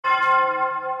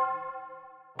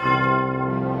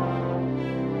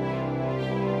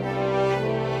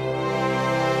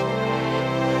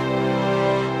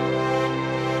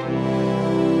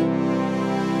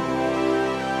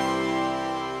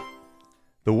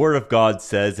The Word of God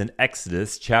says in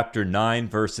Exodus chapter 9,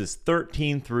 verses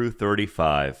 13 through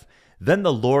 35, "Then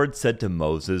the Lord said to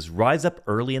Moses, Rise up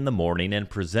early in the morning and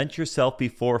present yourself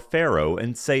before Pharaoh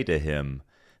and say to him,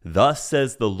 Thus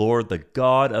says the Lord, the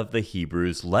God of the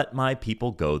Hebrews, Let my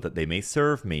people go that they may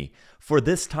serve me. For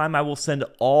this time I will send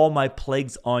all my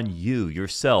plagues on you,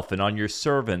 yourself, and on your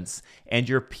servants and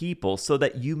your people, so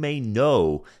that you may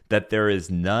know that there is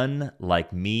none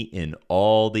like me in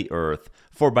all the earth.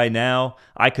 For by now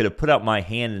I could have put out my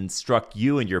hand and struck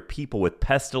you and your people with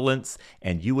pestilence,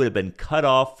 and you would have been cut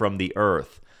off from the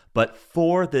earth. But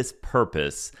for this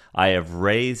purpose I have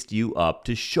raised you up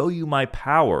to show you my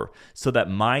power, so that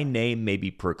my name may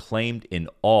be proclaimed in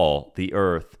all the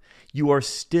earth. You are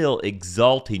still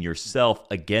exalting yourself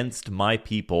against my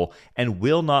people, and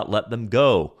will not let them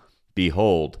go.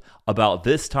 Behold, about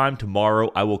this time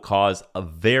tomorrow I will cause a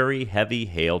very heavy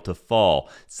hail to fall,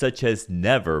 such as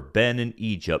never been in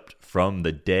Egypt from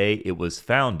the day it was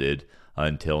founded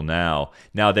until now.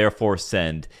 Now therefore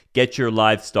get your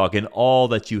livestock and all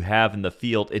that you have in the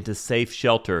field into safe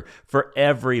shelter, for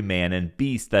every man and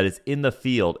beast that is in the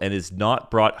field and is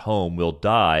not brought home will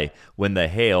die when the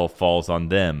hail falls on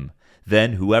them."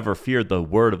 Then whoever feared the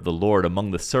word of the Lord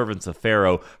among the servants of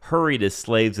Pharaoh hurried his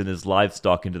slaves and his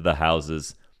livestock into the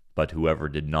houses. But whoever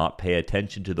did not pay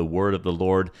attention to the word of the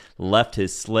Lord left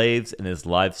his slaves and his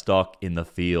livestock in the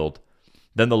field.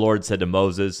 Then the Lord said to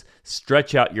Moses,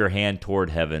 "Stretch out your hand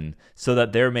toward heaven, so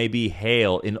that there may be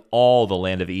hail in all the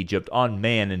land of Egypt, on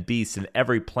man and beast and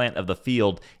every plant of the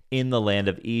field in the land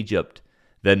of Egypt."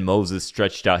 Then Moses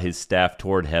stretched out his staff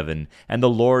toward heaven, and the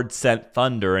Lord sent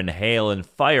thunder and hail, and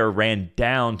fire ran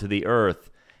down to the earth.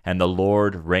 And the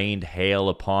Lord rained hail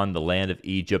upon the land of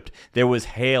Egypt. There was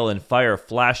hail and fire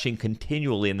flashing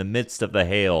continually in the midst of the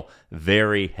hail,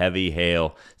 very heavy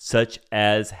hail, such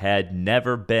as had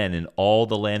never been in all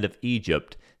the land of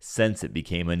Egypt since it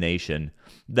became a nation.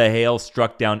 The hail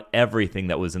struck down everything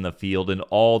that was in the field in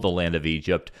all the land of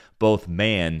Egypt, both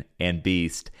man and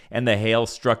beast. And the hail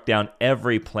struck down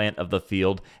every plant of the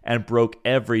field and broke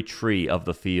every tree of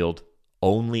the field.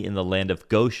 Only in the land of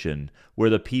Goshen, where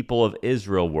the people of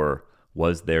Israel were,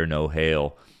 was there no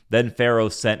hail. Then Pharaoh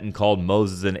sent and called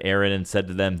Moses and Aaron and said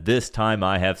to them, "This time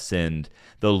I have sinned.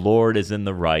 The Lord is in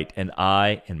the right, and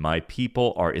I and my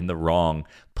people are in the wrong.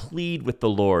 Plead with the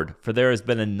Lord, for there has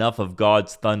been enough of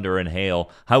God's thunder and hail.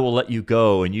 I will let you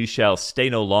go, and you shall stay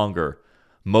no longer."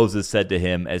 Moses said to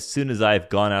him, "As soon as I have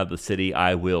gone out of the city,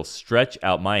 I will stretch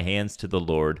out my hands to the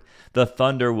Lord. The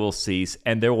thunder will cease,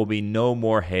 and there will be no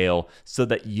more hail, so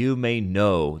that you may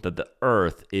know that the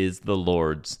earth is the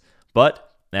Lord's. But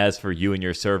as for you and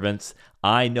your servants,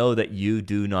 I know that you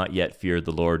do not yet fear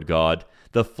the Lord God.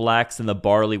 The flax and the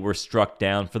barley were struck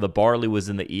down, for the barley was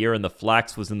in the ear and the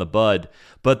flax was in the bud.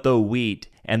 But the wheat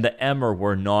and the emmer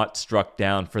were not struck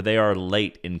down, for they are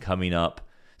late in coming up."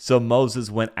 So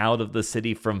Moses went out of the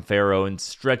city from Pharaoh and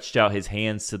stretched out his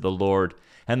hands to the Lord.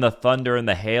 And the thunder and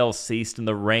the hail ceased, and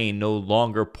the rain no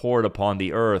longer poured upon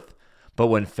the earth. But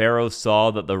when Pharaoh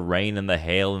saw that the rain and the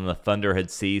hail and the thunder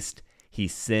had ceased, he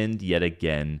sinned yet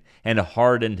again, and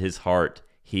hardened his heart,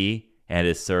 he and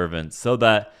his servants. So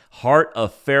the heart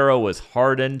of Pharaoh was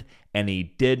hardened, and he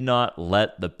did not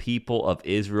let the people of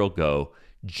Israel go,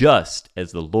 just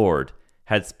as the Lord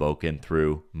had spoken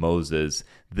through Moses.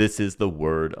 This is the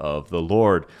word of the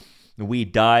Lord. We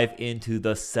dive into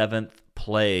the seventh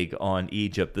plague on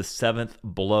Egypt, the seventh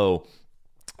blow.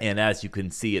 And as you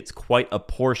can see, it's quite a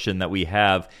portion that we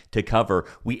have to cover.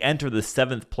 We enter the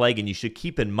seventh plague, and you should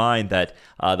keep in mind that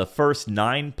the first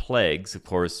 9 plagues, of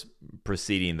course,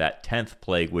 preceding that 10th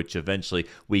plague, which eventually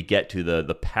we get to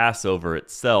the Passover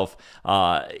itself.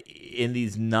 In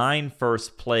these 9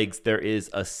 first plagues, there is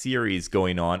a series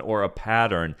going on, or a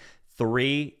pattern,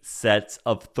 3 sets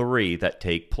of 3 that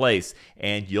take place.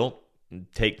 And you'll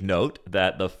take note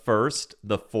that the first,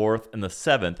 the fourth, and the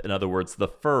seventh, in other words, the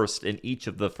first in each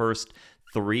of the first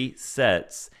 3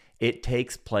 sets, it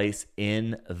takes place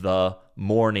in the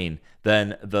morning.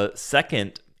 Then the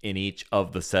second in each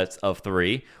of the sets of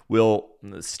 3 will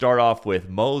start off with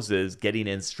Moses getting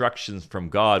instructions from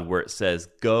God where it says,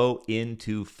 "Go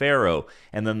into Pharaoh."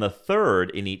 And then the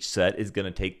third in each set is going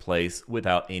to take place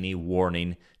without any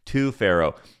warning to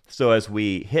Pharaoh. So as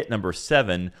we hit number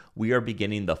 7, we are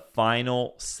beginning the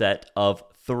final set of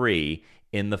 3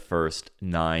 in the first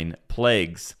 9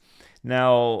 plagues.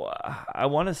 Now, I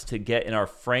want us to get in our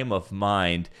frame of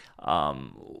mind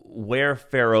where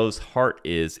Pharaoh's heart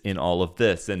is in all of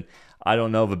this. And I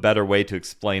don't know of a better way to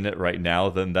explain it right now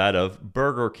than that of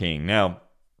Burger King. Now,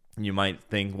 you might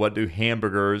think, what do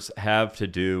hamburgers have to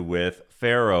do with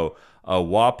Pharaoh? a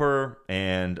whopper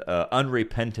and an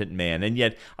unrepentant man. And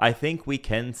yet, I think we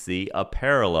can see a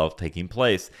parallel taking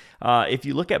place. If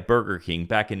you look at Burger King,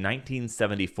 back in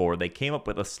 1974, they came up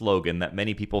with a slogan that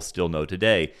many people still know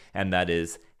today, and that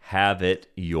is, have it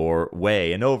your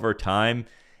way. And over time,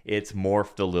 it's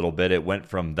morphed a little bit. It went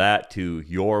from that to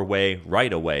your way,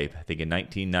 right away, I think in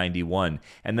 1991.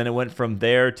 And then it went from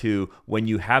there to when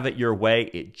you have it your way,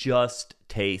 it just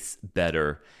tastes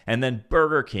better. And then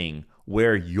Burger King,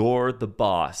 where you're the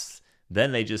boss.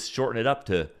 Then they just shortened it up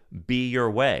to be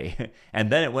your way.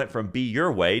 And then it went from be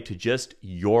your way to just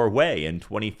your way in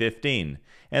 2015.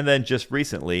 And then just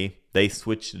recently, they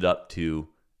switched it up to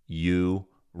you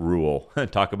rule.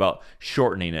 Talk about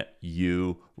shortening it.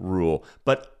 You rule.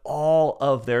 But all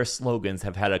of their slogans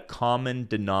have had a common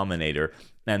denominator,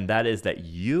 and that is that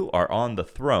you are on the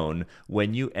throne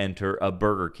when you enter a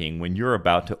Burger King, when you're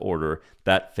about to order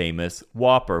that famous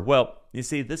Whopper. Well, you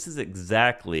see, this is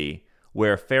exactly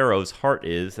where Pharaoh's heart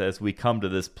is as we come to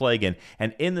this plague.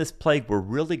 And in this plague, we're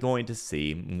really going to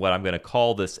see what I'm going to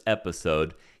call this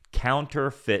episode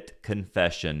counterfeit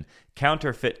confession.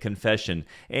 Counterfeit confession.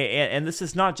 And this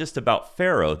is not just about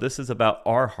Pharaoh. This is about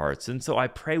our hearts. And so I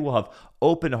pray we'll have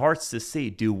open hearts to see,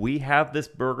 do we have this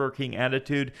Burger King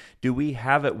attitude? Do we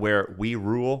have it where we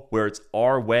rule, where it's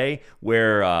our way,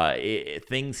 where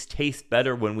things taste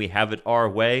better when we have it our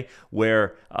way,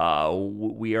 where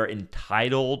we are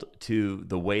entitled to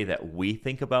the way that we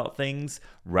think about things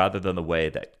rather than the way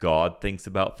that God thinks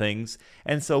about things?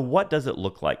 And so what does it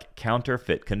look like?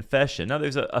 Counterfeit confession. Now,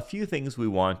 there's a few things we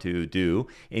want to do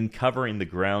in covering the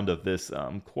ground of this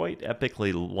quite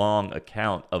epically long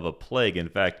account of a plague. In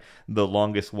fact, the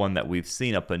longest one that we've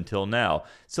seen up until now.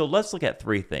 So let's look at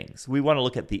three things. We want to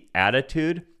look at the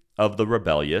attitude of the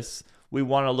rebellious. We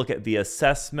want to look at the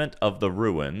assessment of the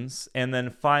ruins. And then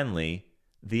finally,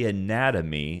 the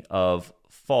anatomy of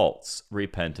false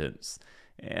repentance.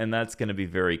 And that's going to be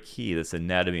very key, this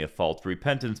anatomy of false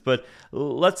repentance. But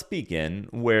let's begin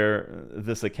where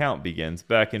this account begins,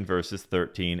 back in verses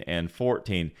 13 and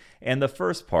 14. And the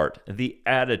first part, the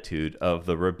attitude of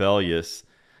the rebellious.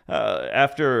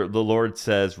 After the Lord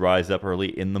says, rise up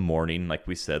early in the morning, like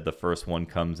we said, the first one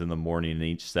comes in the morning in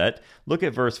each set. Look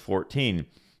at verse 14.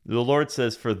 The Lord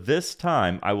says, for this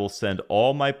time I will send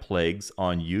all my plagues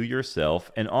on you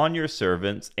yourself and on your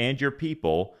servants and your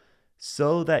people,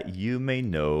 so that you may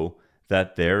know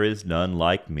that there is none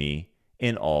like me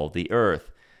in all the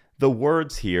earth. The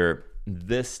words here,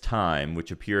 this time,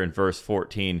 which appear in verse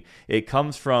 14, it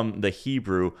comes from the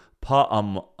Hebrew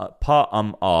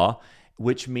pa'amah,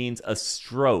 which means a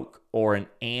stroke or an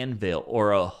anvil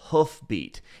or a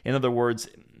hoofbeat. In other words,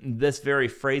 this very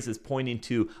phrase is pointing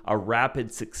to a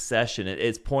rapid succession.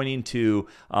 It's pointing to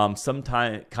some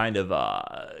kind of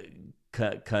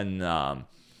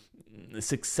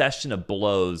succession of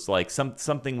blows, like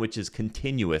something which is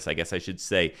continuous, I guess I should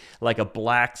say, like a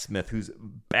blacksmith who's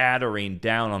battering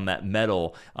down on that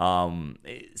metal.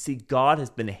 See, God has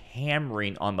been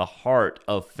hammering on the heart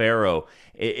of Pharaoh.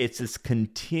 It's this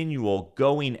continual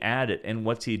going at it. And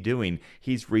what's he doing?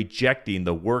 He's rejecting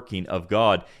the working of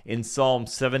God. In Psalm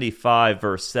 75,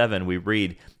 verse 7, we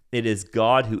read, it is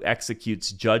God who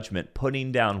executes judgment,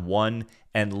 putting down one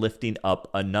and lifting up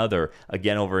another.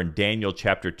 Again, over in Daniel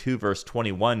chapter 2, verse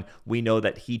 21, we know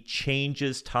that he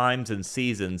changes times and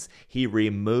seasons. He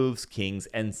removes kings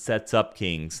and sets up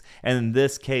kings. And in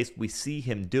this case, we see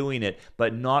him doing it,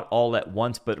 but not all at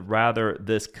once, but rather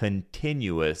this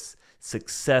continuous,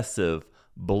 successive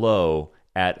blow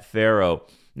at Pharaoh.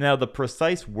 Now, the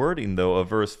precise wording, though, of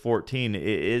verse 14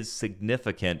 is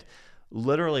significant.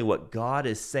 Literally, what God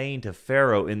is saying to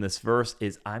Pharaoh in this verse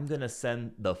is, I'm going to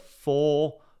send the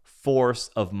full force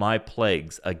of my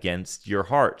plagues against your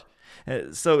heart.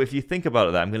 So if you think about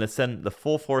that, I'm going to send the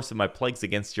full force of my plagues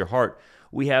against your heart.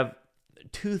 We have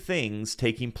two things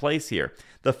taking place here.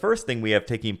 The first thing we have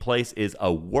taking place is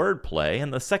a word play,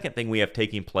 and the second thing we have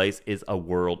taking place is a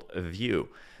world view.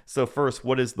 So first,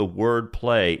 what is the word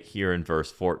play here in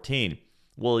verse 14?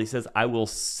 Well, he says, I will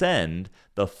send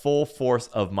the full force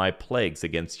of my plagues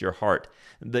against your heart.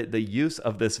 The use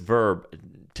of this verb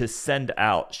to send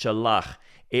out, shalach,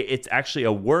 it's actually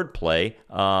a word play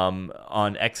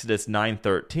on Exodus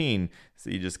 9:13. So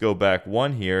you just go back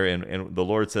one here, and the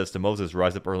Lord says to Moses,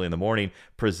 rise up early in the morning,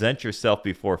 present yourself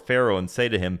before Pharaoh, and say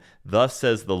to him, thus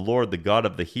says the Lord, the God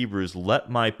of the Hebrews, let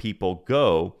my people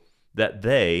go, that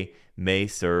they may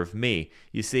serve me.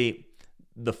 You see,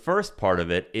 the first part of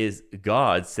it is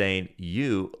God saying,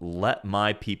 you let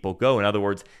my people go. In other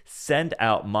words, send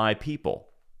out my people.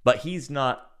 But he's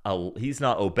not he's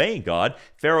not obeying God.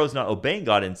 Pharaoh's not obeying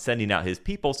God and sending out his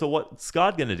people. So what's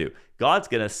God going to do? God's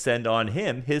going to send on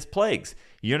him his plagues.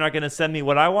 You're not going to send me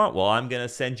what I want? Well, I'm going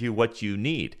to send you what you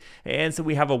need. And so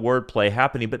we have a wordplay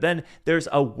happening, but then there's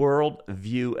a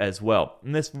worldview as well.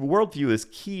 And this worldview is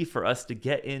key for us to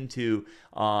get into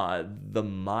the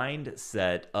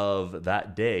mindset of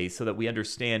that day so that we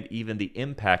understand even the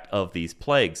impact of these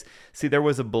plagues. See, there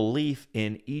was a belief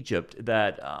in Egypt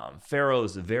that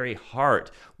Pharaoh's very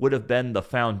heart would have been the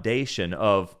foundation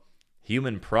of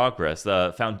human progress,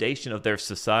 the foundation of their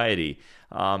society.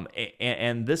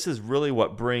 And this is really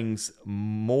what brings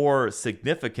more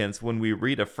significance when we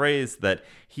read a phrase that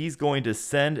he's going to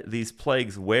send these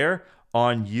plagues where?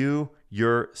 On you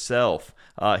yourself.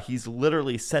 He's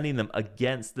literally sending them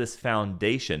against this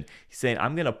foundation. He's saying,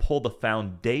 I'm going to pull the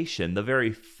foundation, the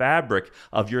very fabric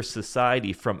of your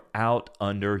society from out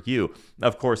under you.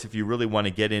 Of course, if you really want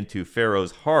to get into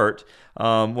Pharaoh's heart,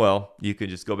 well, you can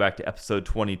just go back to episode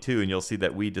 22 and you'll see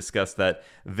that we discussed that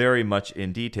very much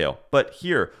in detail. But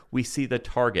here we see the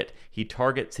target. He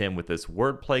targets him with this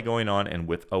wordplay going on and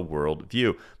with a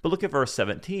worldview. But look at verse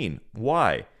 17.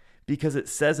 Why? Because it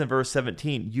says in verse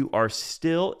 17, you are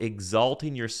still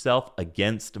exalting yourself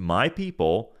against my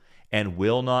people and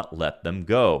will not let them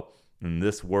go. And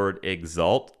this word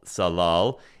exalt,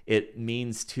 salal, it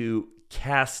means to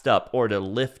cast up or to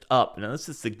lift up. Now, this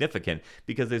is significant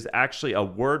because there's actually a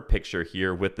word picture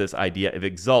here with this idea of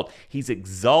exalt. He's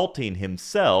exalting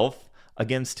himself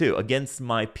against who? Against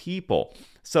my people.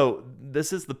 So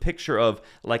this is the picture of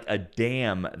like a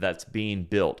dam that's being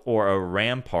built or a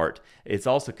rampart. It's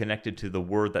also connected to the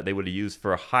word that they would have used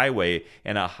for a highway,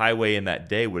 and a highway in that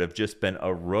day would have just been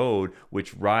a road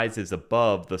which rises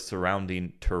above the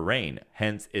surrounding terrain.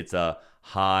 Hence, it's a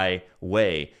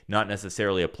highway, not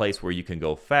necessarily a place where you can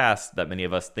go fast that many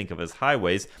of us think of as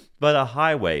highways, but a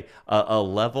highway, a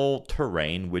level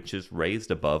terrain which is raised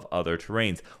above other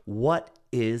terrains. What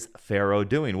is Pharaoh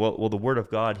doing? Well, the word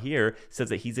of God here says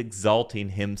that he's exalting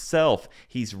himself.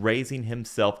 He's raising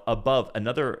himself above.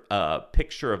 Another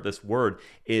picture of this word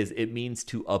is it means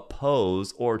to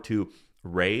oppose or to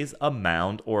raise a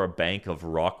mound or a bank of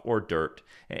rock or dirt.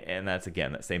 And that's,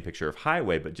 again, that same picture of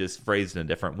highway, but just phrased in a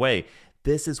different way.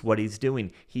 This is what he's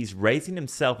doing. He's raising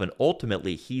himself, and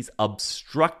ultimately he's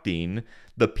obstructing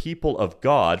the people of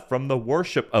God from the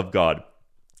worship of God.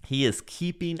 He is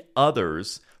keeping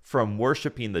others from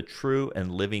worshiping the true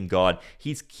and living God.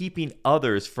 He's keeping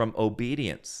others from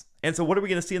obedience. And so what are we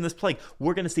going to see in this plague?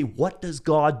 We're going to see, what does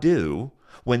God do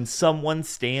when someone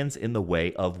stands in the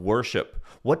way of worship?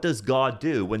 What does God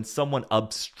do when someone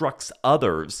obstructs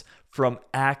others from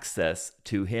access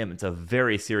to him? It's a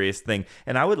very serious thing.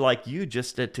 And I would like you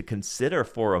just to consider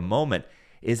for a moment,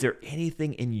 is there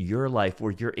anything in your life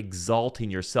where you're exalting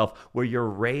yourself, where you're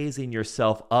raising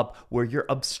yourself up, where you're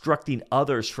obstructing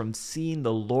others from seeing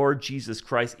the Lord Jesus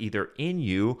Christ either in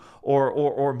you,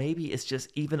 or maybe it's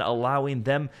just even allowing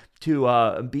them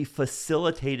to be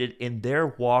facilitated in their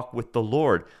walk with the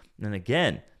Lord? And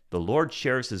again, the Lord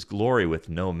shares his glory with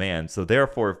no man. So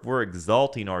therefore, if we're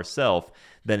exalting ourselves,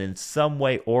 then in some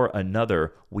way or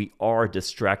another, we are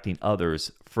distracting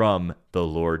others from the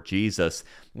Lord Jesus.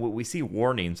 We see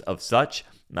warnings of such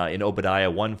in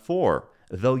Obadiah 1:4.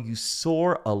 Though you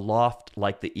soar aloft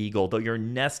like the eagle, though your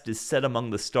nest is set among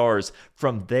the stars,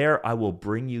 from there I will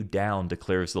bring you down,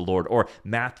 declares the Lord. Or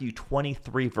Matthew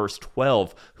 23, verse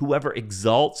 12, whoever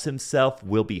exalts himself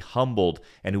will be humbled,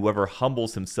 and whoever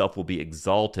humbles himself will be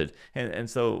exalted. And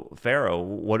so Pharaoh,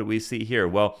 what do we see here?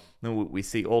 Well, we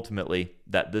see ultimately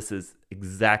that this is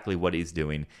exactly what he's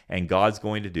doing, and God's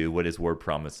going to do what his word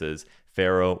promises.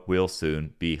 Pharaoh will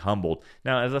soon be humbled.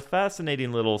 Now, as a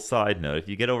fascinating little side note, if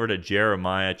you get over to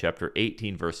Jeremiah chapter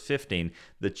 18, verse 15,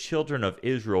 the children of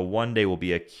Israel one day will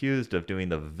be accused of doing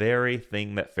the very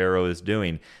thing that Pharaoh is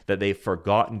doing, that they've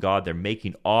forgotten God. They're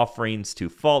making offerings to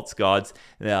false gods.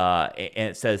 And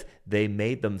it says, they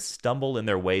made them stumble in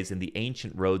their ways in the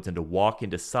ancient roads and to walk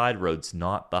into side roads,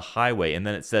 not the highway. And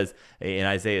then it says in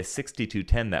Isaiah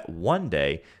 62:10 that one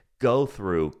day, Go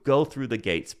through the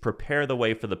gates, prepare the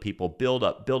way for the people, build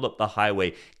up the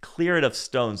highway, clear it of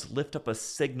stones, lift up a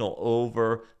signal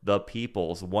over the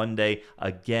peoples. One day,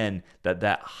 again,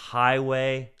 that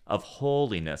highway of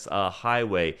holiness, a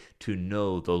highway to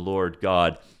know the Lord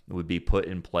God, would be put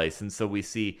in place. And so we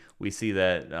see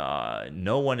that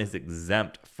no one is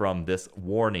exempt from this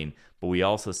warning, but we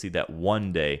also see that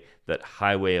one day, that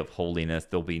highway of holiness,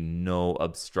 there'll be no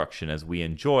obstruction as we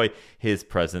enjoy his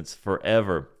presence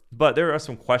forever. But there are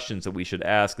some questions that we should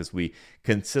ask as we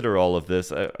consider all of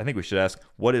this. I think we should ask,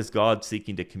 what is God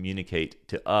seeking to communicate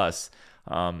to us?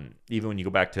 Even when you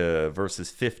go back to verses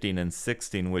 15 and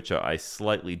 16, which I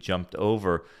slightly jumped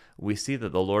over, we see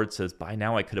that the Lord says, by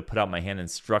now I could have put out my hand and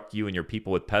struck you and your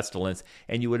people with pestilence,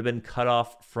 and you would have been cut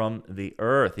off from the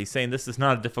earth. He's saying this is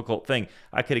not a difficult thing.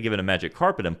 I could have given a magic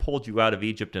carpet and pulled you out of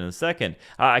Egypt in a second.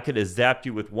 I could have zapped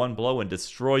you with one blow and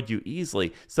destroyed you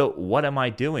easily. So what am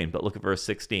I doing? But look at verse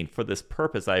 16. For this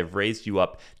purpose I have raised you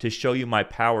up to show you my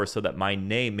power so that my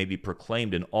name may be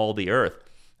proclaimed in all the earth.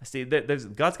 See,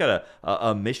 God's got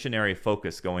a missionary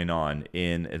focus going on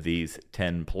in these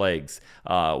 10 plagues.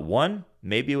 1,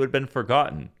 maybe it would have been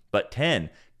forgotten. But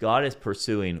 10, God is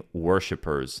pursuing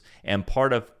worshipers. And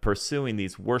part of pursuing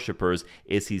these worshipers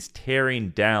is he's tearing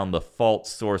down the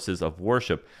false sources of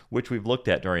worship, which we've looked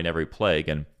at during every plague,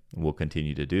 and we'll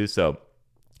continue to do so.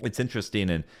 It's interesting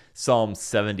in Psalm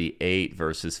 78,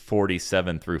 verses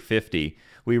 47 through 50,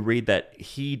 we read that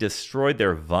he destroyed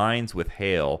their vines with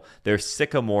hail, their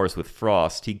sycamores with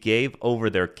frost. He gave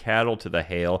over their cattle to the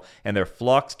hail, and their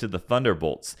flocks to the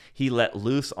thunderbolts. He let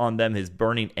loose on them his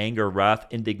burning anger, wrath,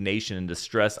 indignation, and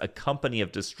distress, a company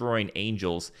of destroying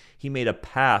angels. He made a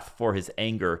path for his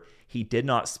anger. He did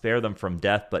not spare them from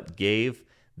death, but gave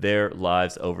their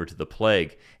lives over to the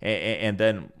plague. And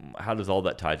then how does all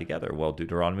that tie together? Well,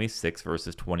 Deuteronomy 6,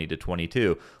 verses 20 to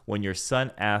 22. When your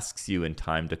son asks you in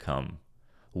time to come,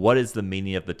 what is the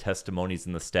meaning of the testimonies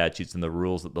and the statutes and the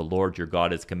rules that the Lord your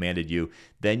God has commanded you?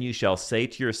 Then you shall say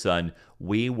to your son,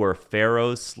 we were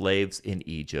Pharaoh's slaves in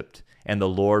Egypt, and the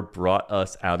Lord brought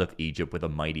us out of Egypt with a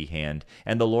mighty hand.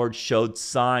 And the Lord showed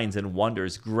signs and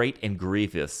wonders, great and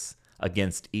grievous,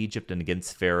 against Egypt and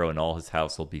against Pharaoh and all his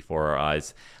household before our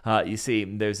eyes. You see,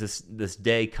 there's this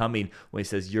day coming when he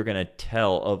says, you're going to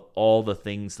tell of all the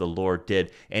things the Lord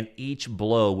did, and each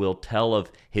blow will tell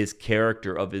of his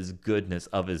character, of his goodness,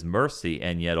 of his mercy,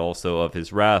 and yet also of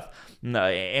his wrath.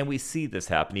 And we see this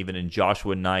happen even in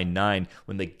Joshua 9:9,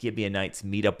 when the Gibeonites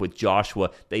meet up with Joshua.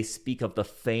 They speak of the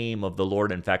fame of the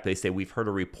Lord. In fact, they say, we've heard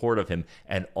a report of him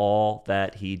and all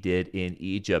that he did in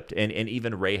Egypt. And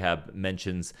even Rahab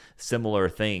mentions similar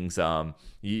things.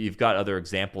 You've got other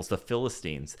examples. The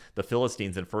Philistines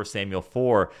in 1 Samuel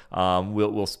 4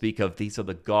 will speak of, these are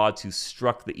the gods who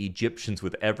struck the Egyptians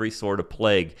with every sort of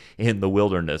plague in the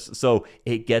wilderness. So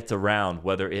it gets around,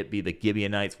 whether it be the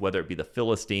Gibeonites, whether it be the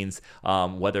Philistines,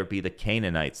 whether it be the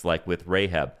Canaanites, like with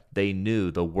Rahab. They knew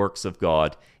the works of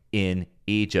God in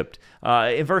Egypt.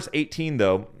 In verse 18,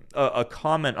 though, a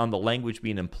comment on the language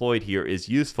being employed here is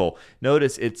useful.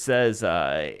 Notice it says,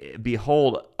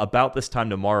 behold, about this time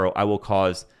tomorrow I will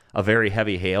cause a very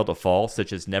heavy hail to fall,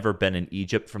 such as never been in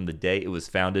Egypt from the day it was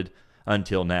founded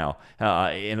until now.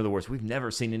 In other words, we've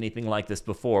never seen anything like this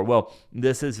before. Well,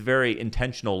 this is very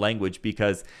intentional language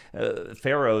because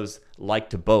pharaohs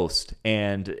like to boast,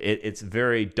 and it's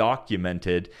very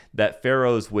documented that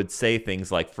pharaohs would say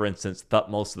things like, for instance,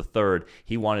 Thutmose III,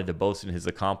 he wanted to boast in his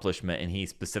accomplishment, and he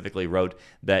specifically wrote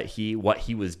that what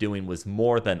he was doing was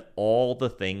more than all the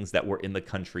things that were in the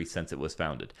country since it was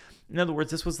founded. In other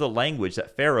words, this was the language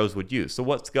that pharaohs would use. So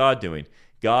what's God doing?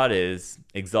 God is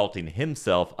exalting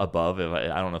himself above. I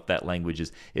don't know if that language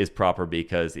is proper,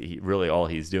 because really all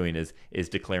he's doing is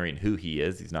declaring who he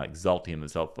is. He's not exalting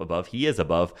himself above. He is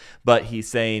above, but he's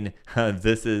saying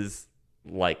this is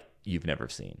like you've never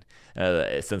seen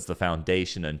since the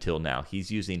foundation until now. He's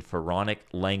using pharaonic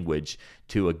language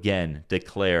to again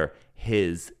declare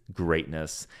his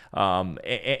greatness.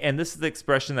 And this is the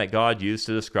expression that God used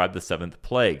to describe the seventh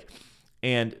plague.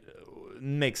 And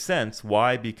makes sense.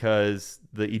 Why? Because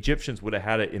the Egyptians would have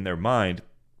had it in their mind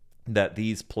that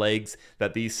these plagues,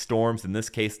 that these storms, in this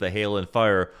case the hail and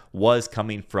fire, was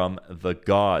coming from the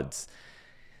gods.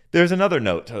 There's another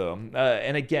note, though,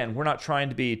 and again, we're not trying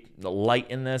to be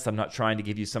light in this. I'm not trying to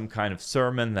give you some kind of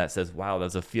sermon that says, wow,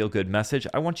 that's a feel-good message.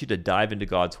 I want you to dive into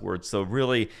God's Word. So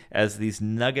really, as these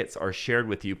nuggets are shared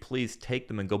with you, please take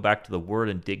them and go back to the Word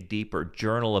and dig deeper,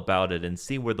 journal about it, and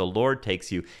see where the Lord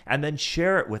takes you, and then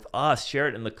share it with us. Share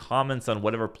it in the comments on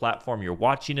whatever platform you're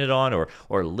watching it on,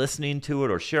 or listening to it,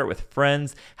 or share it with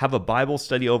friends. Have a Bible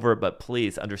study over it, but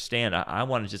please understand, I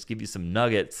want to just give you some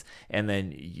nuggets, and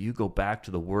then you go back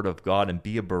to the Word of God and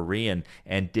be a Berean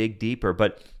and dig deeper.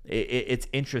 But it's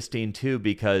interesting too,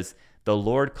 because the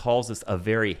Lord calls us a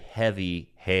very heavy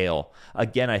hail.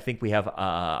 Again, I think we have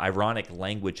ironic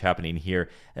language happening here.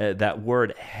 That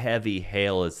word heavy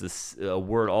hail is this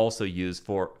word also used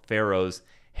for Pharaoh's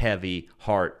heavy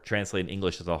heart, translated in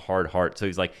English as a hard heart. So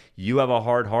he's like, you have a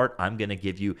hard heart, I'm going to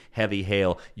give you heavy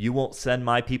hail. You won't send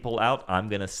my people out, I'm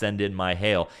going to send in my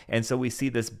hail. And so we see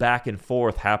this back and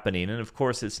forth happening. And of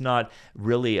course, it's not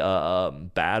really a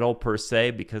battle per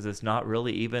se, because it's not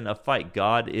really even a fight.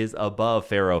 God is above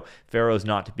Pharaoh. Pharaoh's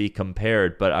not to be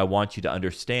compared, but I want you to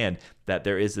understand that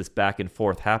there is this back and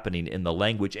forth happening in the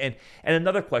language. And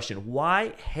another question,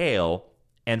 why hail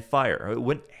and fire?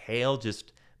 Wouldn't hail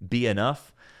just be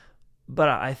enough? But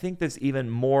I think there's even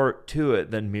more to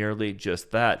it than merely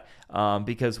just that,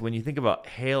 because when you think about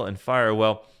hail and fire,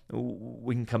 well,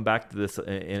 we can come back to this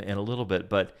in a little bit,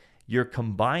 but you're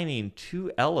combining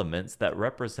two elements that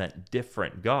represent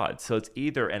different gods. So it's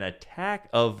either an attack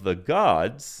of the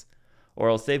gods, or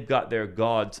else they've got their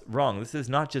gods wrong. This is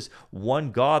not just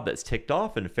one god that's ticked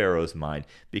off in Pharaoh's mind,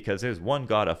 because there's one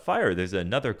god of fire, there's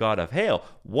another god of hail.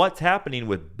 What's happening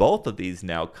with both of these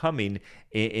now coming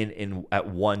in at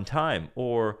one time?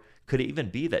 Or could it even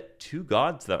be that two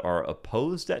gods that are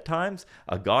opposed at times,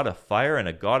 a god of fire and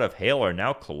a god of hail, are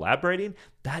now collaborating?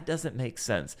 That doesn't make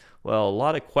sense. Well, a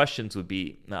lot of questions would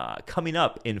be coming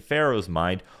up in Pharaoh's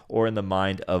mind, or in the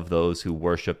mind of those who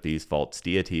worship these false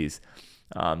deities.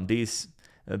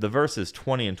 The verses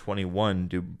 20 and 21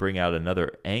 do bring out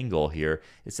another angle here.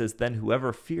 It says, then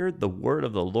whoever feared the word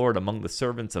of the Lord among the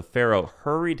servants of Pharaoh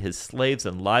hurried his slaves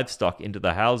and livestock into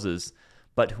the houses,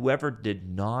 but whoever did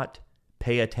not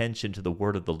pay attention to the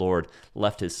word of the Lord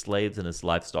left his slaves and his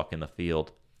livestock in the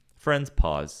field. Friends,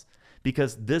 pause,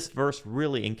 because this verse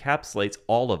really encapsulates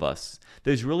all of us.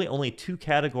 There's really only two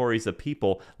categories of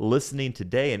people listening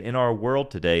today and in our world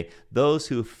today: those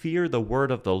who fear the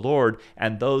word of the Lord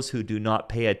and those who do not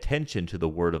pay attention to the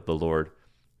word of the Lord.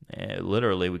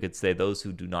 Literally, we could say those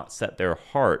who do not set their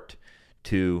heart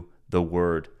to the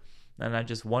word. And I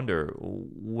just wonder,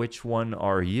 which one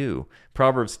are you?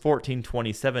 Proverbs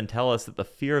 14:27 tell us that the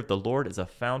fear of the Lord is a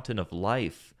fountain of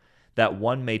life, that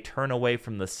one may turn away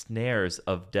from the snares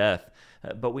of death.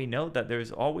 But we know that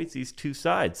there's always these two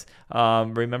sides.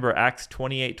 Remember Acts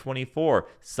 28:24.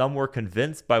 Some were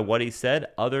convinced by what he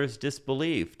said, others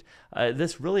disbelieved.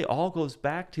 This really all goes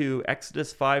back to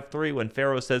Exodus 5:3, when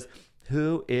Pharaoh says,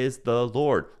 who is the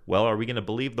Lord? Well, are we going to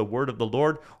believe the word of the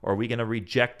Lord, or are we going to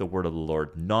reject the word of the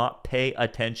Lord, not pay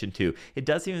attention to? It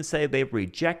doesn't even say they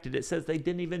rejected. It says they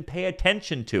didn't even pay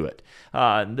attention to it.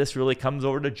 And this really comes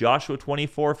over to Joshua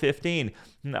 24:15.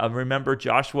 Remember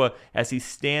Joshua, as he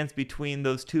stands between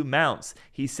those two mounts,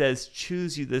 he says,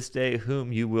 choose you this day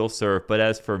whom you will serve. But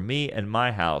as for me and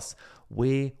my house,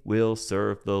 we will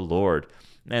serve the Lord.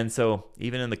 And so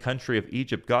even in the country of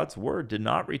Egypt, God's word did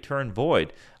not return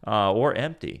void or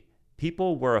empty.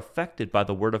 People were affected by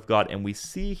the word of God. And we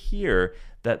see here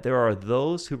that there are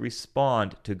those who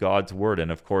respond to God's word.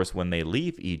 And of course, when they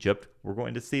leave Egypt, we're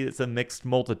going to see it's a mixed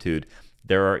multitude.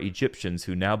 There are Egyptians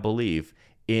who now believe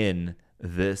in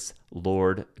this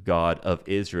Lord God of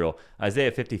Israel.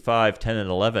 Isaiah 55:10 and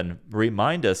 11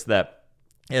 remind us that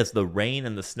as the rain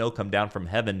and the snow come down from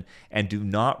heaven and do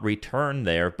not return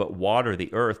there, but water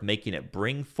the earth, making it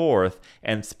bring forth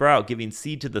and sprout, giving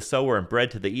seed to the sower and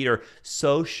bread to the eater,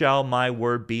 so shall my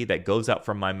word be that goes out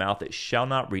from my mouth. It shall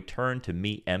not return to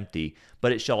me empty,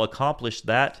 but it shall accomplish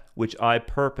that which I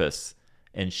purpose,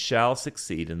 and shall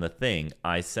succeed in the thing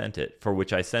for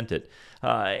which I sent it.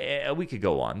 We could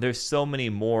go on. There's so many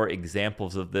more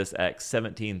examples of this. Acts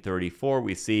 17:34,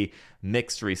 we see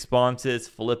mixed responses.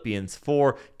 Philippians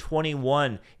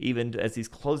 4:21, even as he's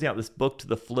closing out this book to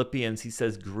the Philippians, he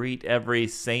says, greet every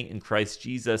saint in Christ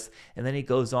Jesus. And then he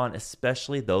goes on,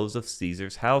 especially those of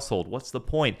Caesar's household. What's the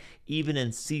point? Even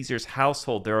in Caesar's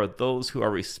household, there are those who are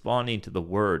responding to the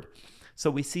word. So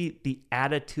we see the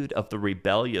attitude of the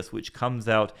rebellious, which comes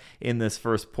out in this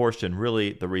first portion,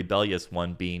 really the rebellious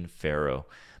one being Pharaoh.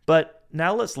 But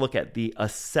now let's look at the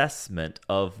assessment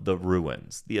of the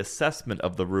ruins. The assessment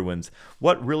of the ruins.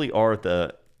 What really are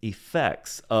the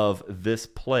effects of this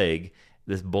plague,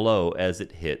 this blow, as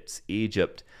it hits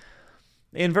Egypt?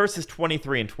 In verses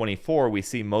 23 and 24, we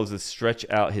see Moses stretch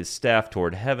out his staff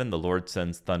toward heaven. The Lord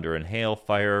sends thunder and hail.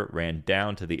 Fire ran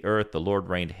down to the earth. The Lord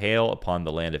rained hail upon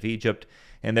the land of Egypt.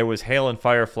 And there was hail and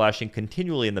fire flashing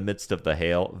continually in the midst of the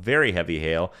hail, very heavy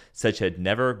hail, such had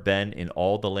never been in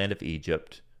all the land of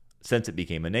Egypt since it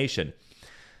became a nation.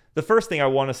 The first thing I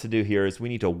want us to do here is we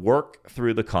need to work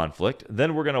through the conflict.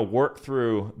 Then we're going to work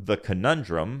through the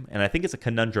conundrum. And I think it's a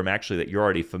conundrum actually that you're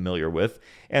already familiar with.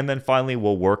 And then finally,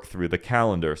 we'll work through the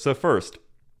calendar. So first,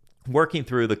 working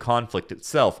through the conflict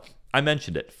itself. I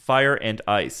mentioned it, fire and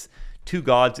ice, two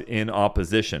gods in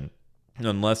opposition.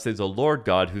 unless there's a Lord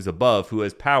God who's above, who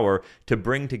has power to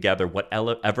bring together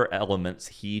whatever elements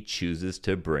he chooses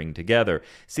to bring together.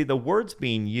 See, the words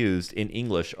being used in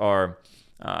English are,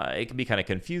 it can be kind of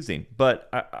confusing, but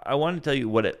I want to tell you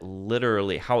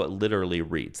how it literally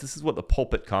reads. This is what the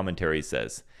pulpit commentary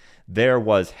says. There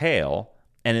was hail,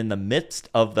 and in the midst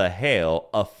of the hail,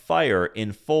 a fire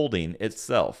enfolding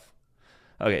itself.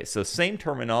 Okay, so same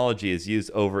terminology is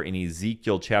used over in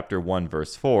Ezekiel chapter 1,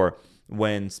 verse 4,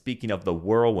 when speaking of the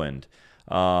whirlwind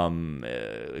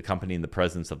accompanying the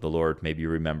presence of the Lord, maybe you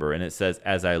remember. And it says,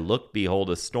 as I looked, behold,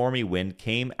 a stormy wind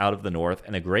came out of the north,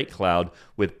 and a great cloud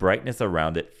with brightness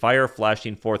around it, fire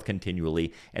flashing forth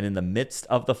continually, and in the midst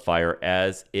of the fire,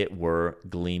 as it were,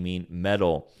 gleaming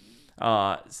metal.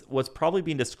 What's probably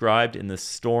being described in the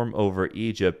storm over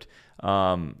Egypt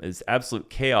is absolute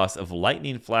chaos of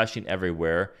lightning flashing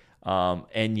everywhere,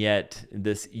 and yet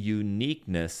this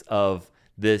uniqueness of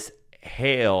this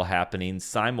hail happening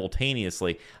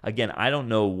simultaneously. Again, I don't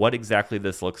know what exactly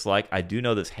this looks like. I do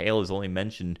know this hail is only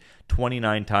mentioned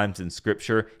 29 times in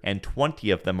Scripture, and 20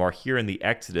 of them are here in the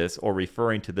Exodus, or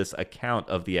referring to this account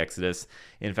of the Exodus.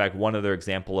 In fact, one other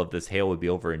example of this hail would be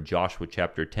over in Joshua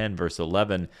chapter 10, verse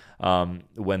 11,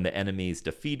 when the enemy is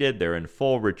defeated, they're in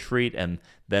full retreat, and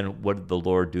then what did the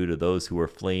Lord do to those who were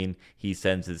fleeing? He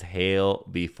sends his hail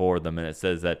before them, and it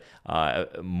says that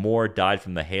more died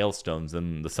from the hailstones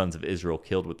than the sons of Israel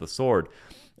killed with the sword.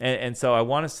 And so I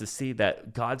want us to see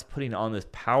that God's putting on this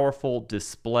powerful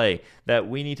display that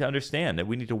we need to understand, that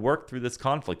we need to work through this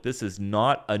conflict. This is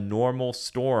not a normal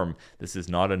storm. This is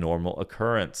not a normal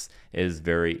occurrence. It is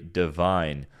very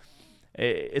divine.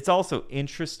 It's also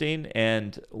interesting,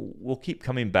 and we'll keep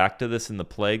coming back to this in the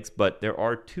plagues, but there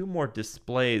are two more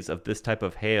displays of this type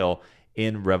of hail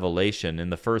in Revelation. In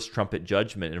the first trumpet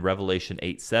judgment in Revelation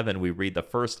 8:7, we read, the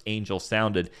first angel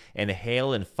sounded, and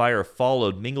hail and fire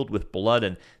followed, mingled with blood,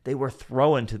 and they were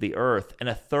thrown to the earth, and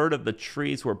a third of the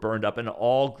trees were burned up, and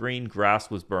all green grass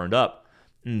was burned up.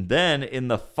 And then in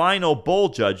the final bowl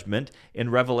judgment in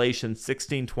Revelation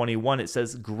 16:21, it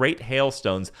says, great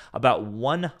hailstones, about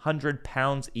 100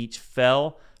 pounds each,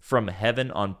 fell from heaven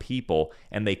on people,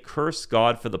 and they cursed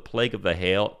God for the plague of the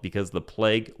hail, because the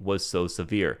plague was so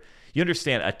severe. You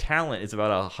understand, a talent is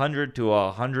about 100 to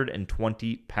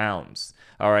 120 pounds.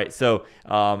 All right, so,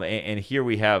 and here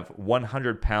we have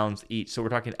 100 pounds each. So we're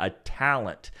talking a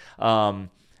talent.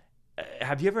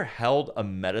 Have you ever held a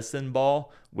medicine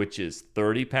ball, which is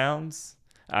 30 pounds?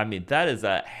 I mean, that is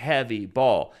a heavy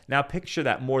ball. Now picture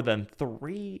that more than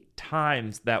 3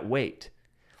 times that weight.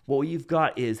 What you've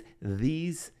got is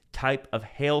these type of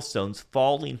hailstones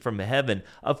falling from heaven.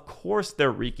 Of course, they're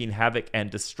wreaking havoc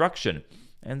and destruction.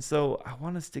 And so I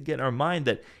want us to get in our mind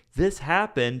that this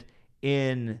happened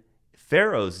in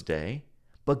Pharaoh's day,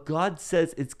 but God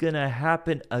says it's going to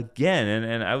happen again.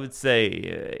 And I would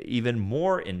say even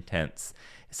more intense.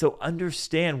 So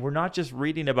understand, we're not just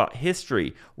reading about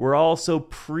history, we're also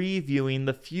previewing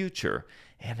the future.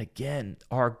 And again,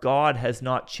 our God has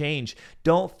not changed.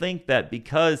 Don't think that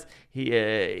because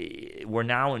we're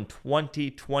now in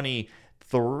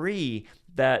 2023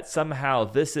 that somehow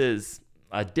this is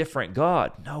a different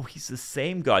God. No, he's the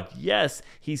same God. Yes,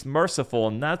 he's merciful,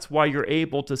 and that's why you're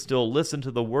able to still listen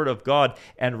to the word of God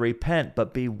and repent.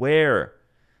 But beware,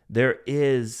 there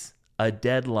is a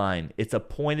deadline. It's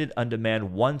appointed unto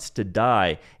man once to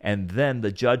die, and then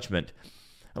the judgment.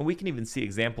 And we can even see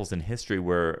examples in history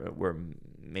where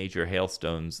major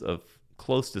hailstones of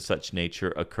close to such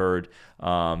nature occurred.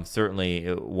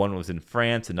 Certainly one was in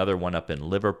France, another one up in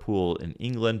Liverpool in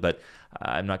England, but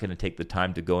I'm not going to take the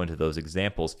time to go into those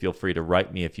examples. Feel free to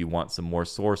write me if you want some more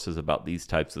sources about these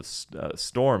types of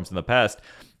storms in the past.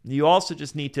 You also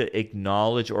just need to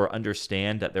acknowledge or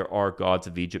understand that there are gods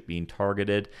of Egypt being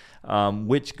targeted.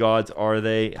 Which gods are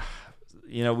they?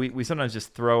 You know, we sometimes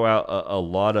just throw out a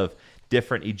lot of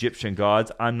different Egyptian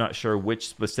gods. I'm not sure which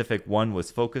specific one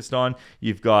was focused on.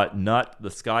 You've got Nut,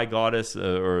 the sky goddess,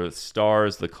 or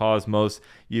stars, the cosmos.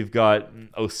 You've got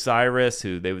Osiris,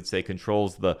 who they would say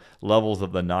controls the levels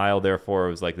of the Nile. Therefore,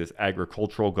 it was like this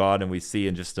agricultural god. And we see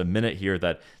in just a minute here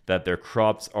that their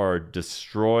crops are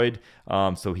destroyed.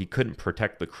 So he couldn't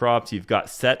protect the crops. You've got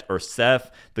Set or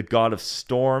Seth, the god of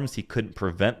storms. He couldn't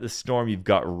prevent the storm. You've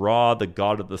got Ra, the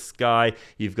god of the sky.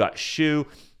 You've got Shu.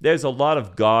 There's a lot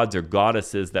of gods or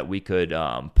goddesses that we could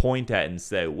point at and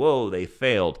say, whoa, they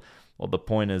failed. Well, the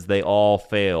point is they all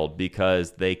failed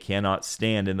because they cannot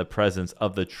stand in the presence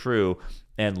of the true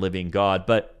and living God.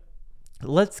 But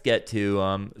let's get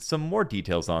to some more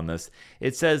details on this.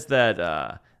 It says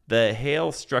that The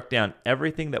hail struck down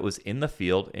everything that was in the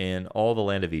field in all the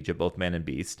land of Egypt, both man and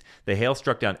beast. The hail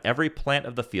struck down every plant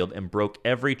of the field and broke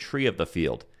every tree of the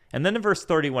field. And then in verse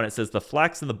 31, it says, the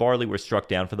flax and the barley were struck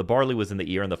down, for the barley was in the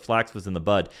ear and the flax was in the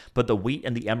bud. But the wheat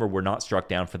and the emmer were not struck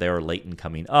down, for they are late in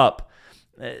coming up.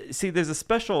 See, there's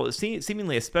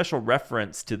seemingly a special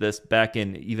reference to this back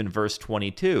in even verse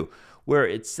 22, where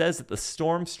it says that the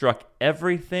storm struck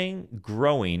everything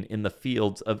growing in the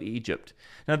fields of Egypt.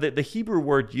 Now, the Hebrew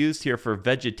word used here for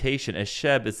vegetation,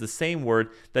 esheb, is the same word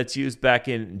that's used back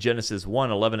in Genesis 1,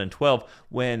 11, and 12,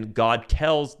 when God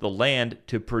tells the land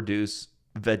to produce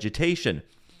vegetation.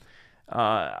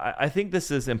 I think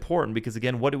this is important because,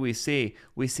 again, what do we see?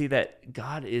 We see that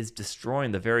God is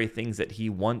destroying the very things that he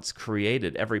once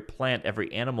created, every plant,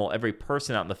 every animal, every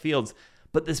person out in the fields.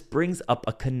 But this brings up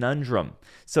a conundrum.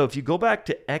 So if you go back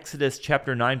to Exodus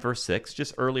chapter 9, verse 6,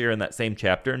 just earlier in that same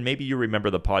chapter, and maybe you remember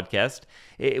the podcast,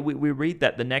 we read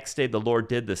that the next day the Lord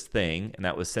did this thing, and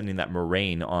that was sending that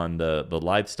murrain on the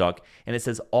livestock. And it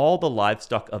says, all the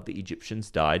livestock of the Egyptians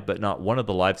died, but not one of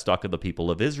the livestock of the people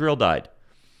of Israel died.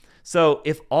 So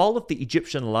if all of the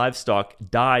Egyptian livestock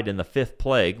died in the fifth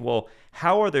plague, well,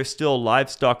 how are there still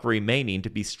livestock remaining to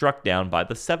be struck down by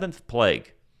the seventh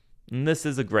plague? And this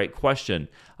is a great question.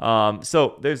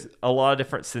 So there's a lot of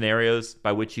different scenarios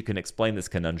by which you can explain this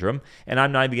conundrum, and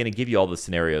I'm not even going to give you all the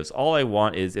scenarios. All I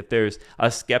want is, if there's a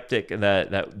skeptic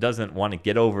that doesn't want to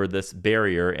get over this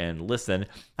barrier and listen,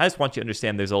 I just want you to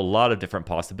understand there's a lot of different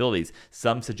possibilities.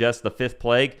 Some suggest the fifth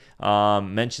plague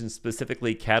mentions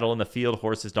specifically cattle in the field,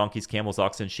 horses, donkeys, camels,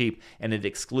 oxen, sheep, and it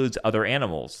excludes other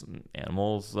animals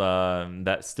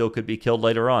that still could be killed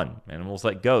later on, animals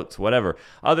like goats, whatever.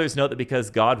 Others note that because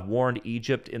God warned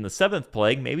Egypt in the seventh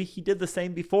plague, maybe he did the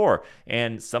same before,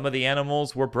 and some of the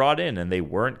animals were brought in and they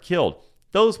weren't killed.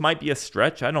 Those might be a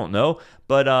stretch, I don't know,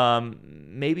 but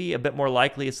maybe a bit more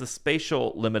likely is the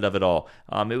spatial limit of it all.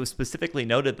 It was specifically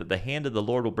noted that the hand of the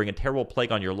Lord will bring a terrible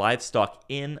plague on your livestock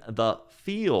in the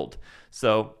field.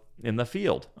 So in the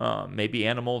field, maybe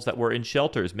animals that were in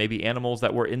shelters, maybe animals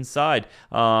that were inside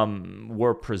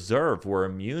were preserved, were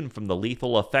immune from the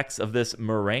lethal effects of this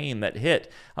murrain that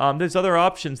hit. There's other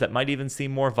options that might even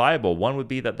seem more viable. One would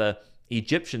be that the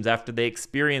Egyptians, after they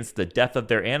experienced the death of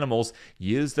their animals,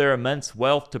 used their immense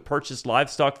wealth to purchase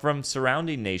livestock from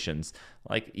surrounding nations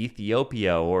like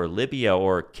Ethiopia or Libya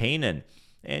or Canaan.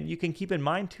 And you can keep in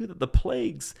mind, too, that the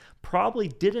plagues probably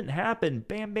didn't happen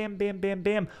bam, bam, bam, bam,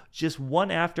 bam, just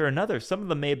one after another. Some of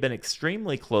them may have been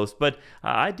extremely close, but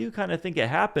I do kind of think it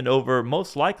happened over,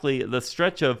 most likely, the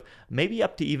stretch of maybe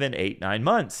up to even 8-9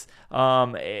 months.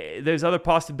 There's other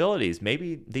possibilities.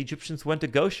 Maybe the Egyptians went to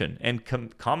Goshen and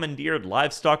commandeered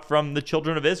livestock from the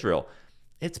children of Israel.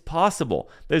 It's possible.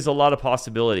 There's a lot of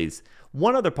possibilities.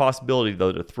 One other possibility,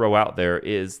 though, to throw out there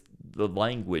is the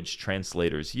language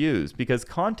translators use, because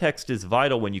context is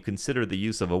vital when you consider the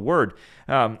use of a word.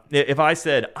 If I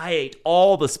said, I ate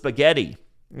all the spaghetti,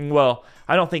 well,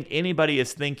 I don't think anybody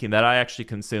is thinking that I actually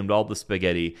consumed all the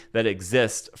spaghetti that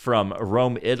exists from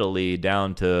Rome, Italy,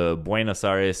 down to Buenos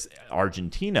Aires,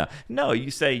 Argentina. No,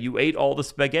 you say you ate all the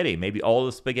spaghetti, maybe all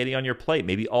the spaghetti on your plate,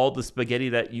 maybe all the spaghetti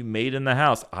that you made in the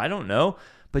house. I don't know.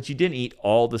 But you didn't eat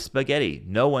all the spaghetti.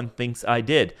 No one thinks I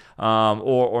did.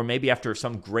 Or maybe after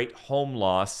some great home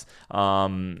loss,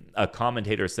 a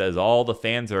commentator says all the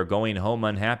fans are going home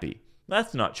unhappy.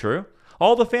 That's not true.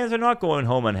 All the fans are not going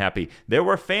home unhappy. There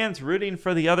were fans rooting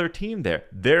for the other team there.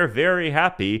 They're very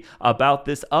happy about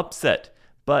this upset.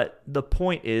 But the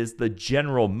point is, the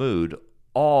general mood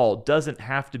all doesn't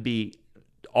have to be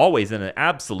always in an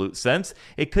absolute sense.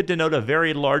 It could denote a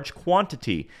very large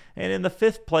quantity. And in the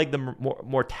fifth plague, the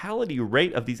mortality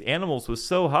rate of these animals was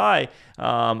so high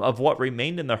of what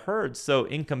remained in the herd. So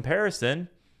in comparison,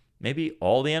 maybe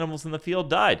all the animals in the field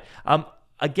died.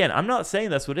 Again, I'm not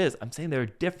saying that's what it is. I'm saying there are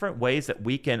different ways that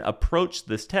we can approach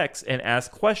this text and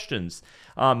ask questions.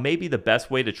 Maybe the best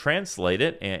way to translate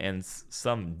it, and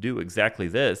some do exactly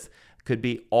this, could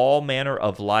be all manner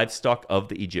of livestock of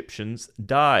the Egyptians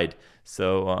died.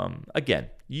 So again,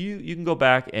 you can go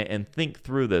back and think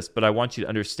through this, but I want you to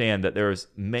understand that there's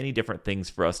many different things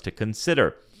for us to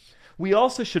consider. We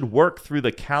also should work through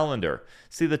the calendar.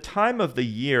 See, the time of the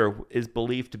year is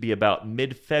believed to be about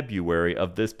mid-February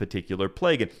of this particular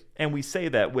plague, and we say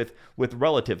that with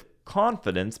relative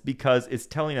confidence because it's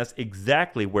telling us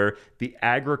exactly where the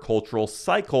agricultural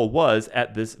cycle was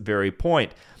at this very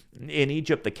point. In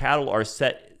Egypt, the cattle are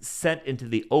sent into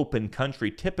the open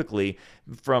country typically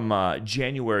from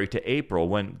January to April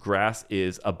when grass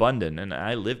is abundant. And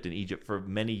I lived in Egypt for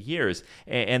many years,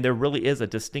 and there really is a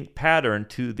distinct pattern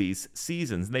to these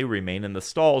seasons. They remain in the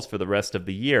stalls for the rest of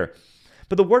the year.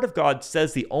 But the Word of God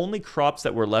says the only crops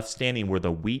that were left standing were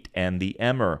the wheat and the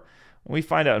emmer. We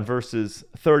find out in verses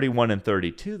 31 and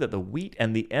 32 that the wheat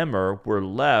and the emmer were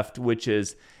left, which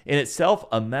is in itself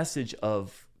a message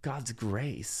of God's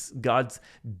grace, God's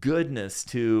goodness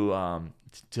to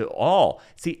all.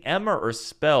 See, emmer or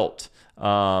spelt,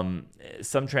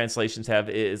 some translations have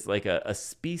is like a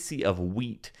species of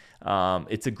wheat.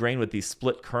 It's a grain with these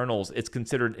split kernels. It's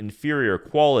considered inferior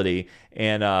quality,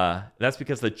 and that's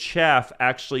because the chaff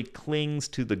actually clings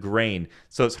to the grain,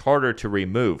 so it's harder to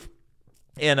remove.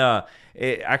 And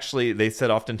they said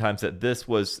oftentimes that this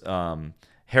was,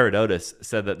 Herodotus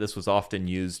said that this was often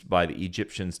used by the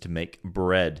Egyptians to make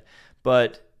bread.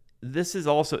 But this is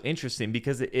also interesting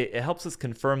because it helps us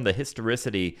confirm the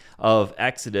historicity of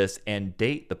Exodus and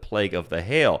date the plague of the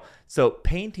hail. So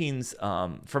paintings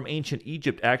from ancient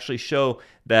Egypt actually show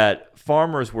that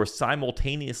farmers were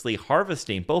simultaneously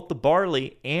harvesting both the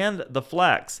barley and the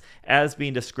flax as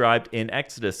being described in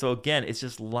Exodus. So again, it's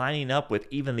just lining up with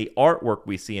even the artwork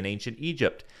we see in ancient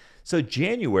Egypt. So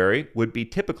January would be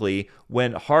typically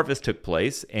when harvest took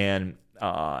place, and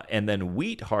then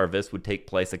wheat harvest would take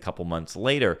place a couple months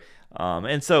later.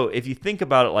 And so if you think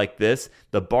about it like this,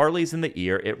 the barley's in the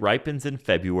ear, it ripens in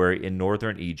February in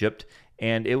northern Egypt,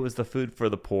 and it was the food for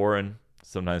the poor and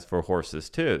sometimes for horses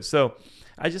too. So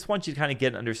I just want you to kind of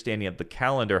get an understanding of the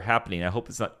calendar happening. I hope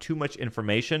it's not too much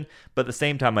information, but at the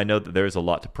same time, I know that there's a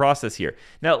lot to process here.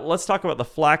 Now, let's talk about the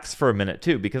flax for a minute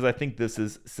too, because I think this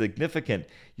is significant.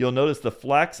 You'll notice the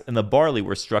flax and the barley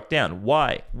were struck down.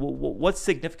 Why? What's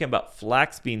significant about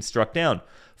flax being struck down?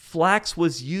 Flax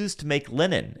was used to make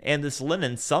linen, and this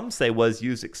linen, some say, was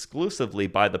used exclusively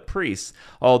by the priests,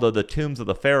 although the tombs of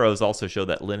the pharaohs also show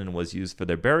that linen was used for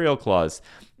their burial cloths.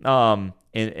 And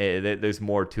there's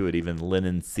more to it, even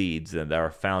linen seeds that are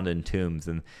found in tombs,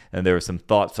 and there are some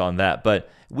thoughts on that.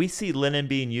 But we see linen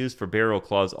being used for burial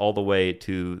cloths all the way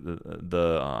to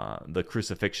the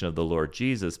crucifixion of the Lord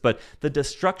Jesus. But the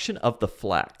destruction of the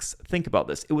flax, think about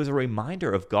this. It was a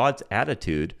reminder of God's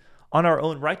attitude on our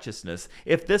own righteousness.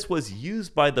 If this was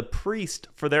used by the priest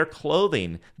for their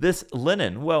clothing, this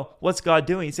linen, well, what's God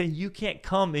doing? He's saying, you can't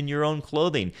come in your own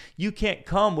clothing. You can't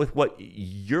come with what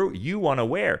you want to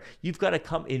wear. You've got to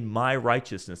come in my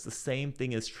righteousness. The same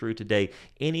thing is true today.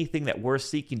 Anything that we're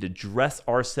seeking to dress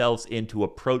ourselves in to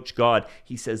approach God,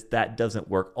 he says that doesn't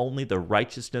work. Only the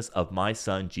righteousness of my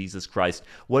Son, Jesus Christ.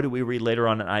 What do we read later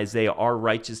on in Isaiah? Our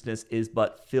righteousness is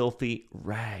but filthy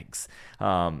rags.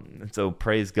 And so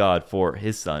praise God for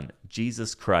his Son,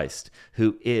 Jesus Christ,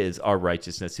 who is our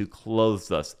righteousness, who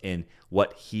clothes us in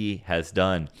what he has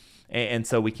done. And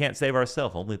so we can't save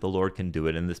ourselves. Only the Lord can do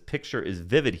it. And this picture is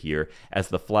vivid here as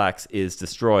the flax is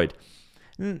destroyed.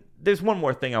 There's one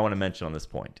more thing I want to mention on this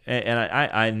point. And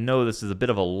I know this is a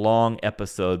bit of a long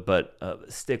episode, but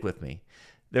stick with me.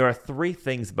 There are three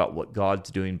things about what God's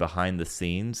doing behind the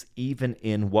scenes, even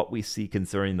in what we see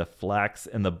concerning the flax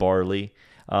and the barley,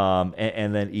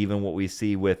 and then even what we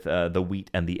see with the wheat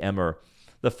and the emmer.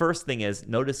 The first thing is,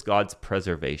 notice God's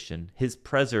preservation, his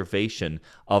preservation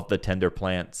of the tender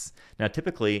plants. Now,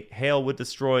 typically, hail would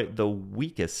destroy the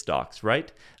weakest stalks,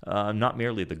 right? Not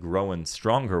merely the growing,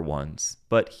 stronger ones,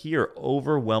 but here,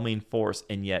 overwhelming force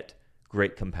and yet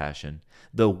great compassion.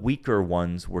 The weaker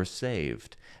ones were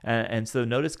saved. And so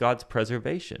notice God's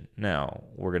preservation. Now,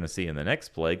 we're going to see in the next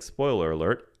plague, spoiler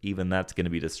alert, even that's going to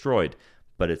be destroyed.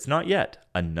 But it's not yet.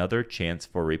 Another chance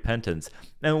for repentance.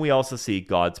 And we also see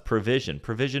God's provision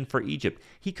for Egypt.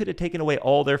 He could have taken away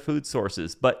all their food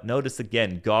sources, but notice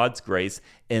again God's grace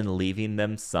in leaving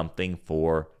them something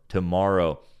for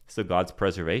tomorrow. So God's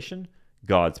preservation,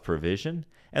 God's provision,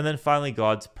 and then finally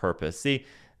God's purpose. See,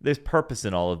 there's purpose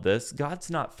in all of this.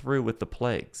 God's not through with the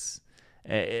plagues.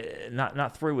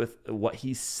 Not through with what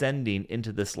he's sending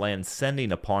into this land,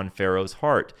 sending upon Pharaoh's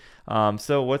heart.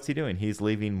 So what's he doing? He's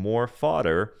leaving more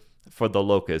fodder for the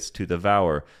locusts to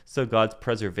devour. So God's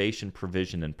preservation,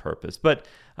 provision, and purpose. But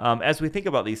as we think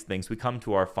about these things, we come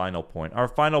to our final point. Our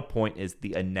final point is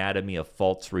the anatomy of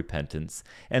false repentance.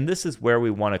 And this is where we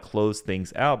want to close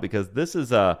things out, because this is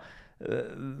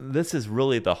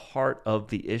really the heart of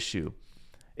the issue.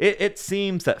 It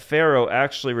seems that Pharaoh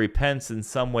actually repents in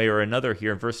some way or another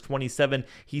here. In verse 27,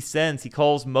 he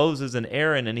calls Moses and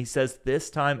Aaron, and he says, "This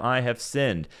time I have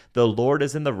sinned. The Lord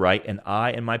is in the right, and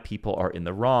I and my people are in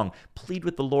the wrong. Plead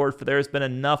with the Lord, for there has been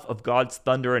enough of God's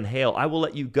thunder and hail. I will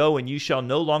let you go, and you shall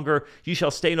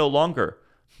stay no longer."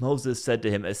 Moses said to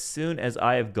him, "As soon as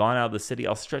I have gone out of the city,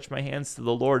 I'll stretch my hands to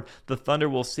the Lord. The thunder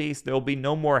will cease. There will be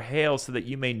no more hail, so that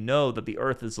you may know that the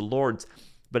earth is the Lord's.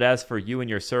 But as for you and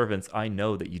your servants, I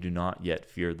know that you do not yet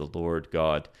fear the Lord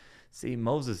God." See,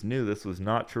 Moses knew this was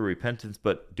not true repentance,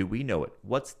 but do we know it?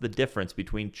 What's the difference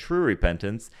between true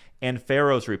repentance and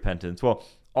Pharaoh's repentance? Well,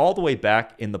 all the way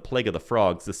back in the plague of the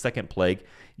frogs, the second plague,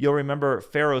 you'll remember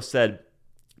Pharaoh said,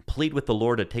 plead with the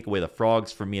Lord to take away the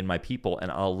frogs from me and my people, and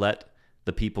I'll let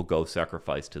the people go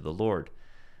sacrifice to the Lord.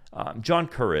 John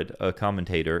Currid, a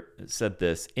commentator, said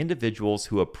this: individuals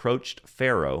who approached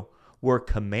Pharaoh were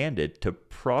commanded to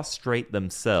prostrate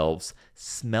themselves,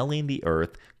 smelling the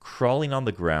earth, crawling on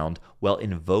the ground, while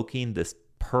invoking this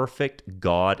perfect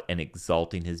God and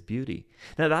exalting his beauty.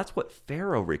 Now, that's what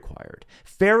Pharaoh required.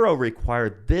 Pharaoh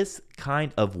required this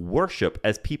kind of worship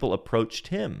as people approached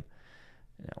him.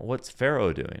 Now, what's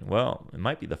Pharaoh doing? Well, it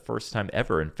might be the first time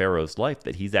ever in Pharaoh's life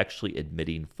that he's actually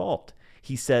admitting fault.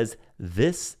 He says,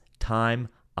 "This time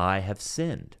I have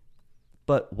sinned."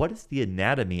 But what is the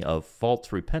anatomy of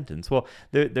false repentance? Well,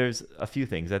 there's a few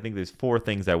things. I think there's 4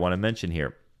 things I want to mention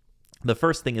here. The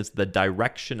first thing is the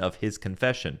direction of his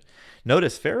confession.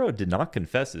 Notice Pharaoh did not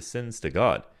confess his sins to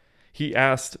God. He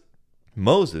asked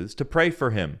Moses to pray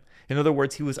for him. In other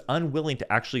words, he was unwilling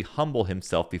to actually humble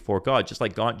himself before God. Just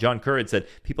like John Currid said,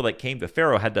 people that came to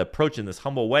Pharaoh had to approach in this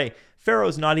humble way.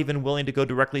 Pharaoh's not even willing to go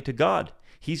directly to God.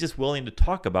 He's just willing to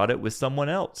talk about it with someone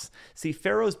else. See,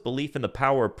 Pharaoh's belief in the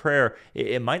power of prayer,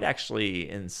 it might actually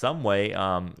in some way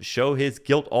show his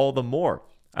guilt all the more.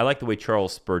 I like the way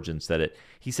Charles Spurgeon said it.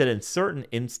 He said, in certain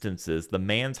instances, the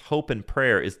man's hope in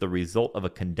prayer is the result of a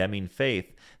condemning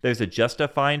faith. There's a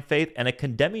justifying faith and a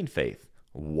condemning faith.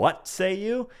 What, say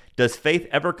you? Does faith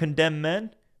ever condemn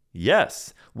men?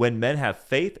 Yes, when men have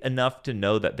faith enough to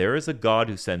know that there is a God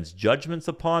who sends judgments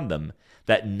upon them,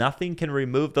 that nothing can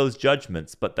remove those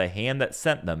judgments but the hand that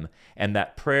sent them, and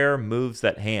that prayer moves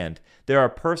that hand. There are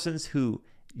persons who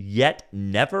yet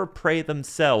never pray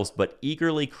themselves, but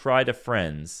eagerly cry to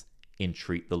friends,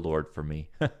 entreat the Lord for me.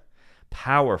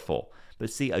 Powerful.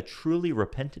 But see, a truly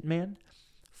repentant man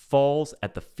falls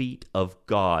at the feet of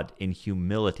God in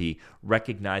humility,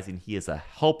 recognizing he is a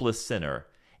helpless sinner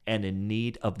and in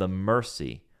need of the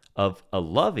mercy of a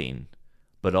loving,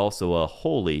 but also a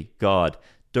holy God.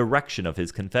 Direction of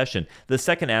his confession. The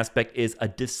second aspect is a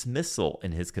dismissal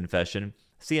in his confession.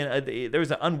 See, there's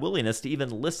an unwillingness to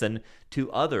even listen to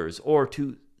others or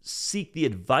to seek the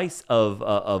advice of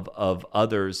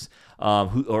others,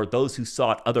 or those who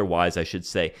sought otherwise, I should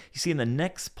say. You see, in the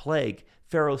next plague,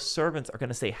 Pharaoh's servants are going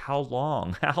to say, how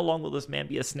long? How long will this man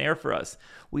be a snare for us?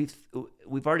 We've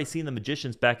already seen the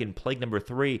magicians back in plague number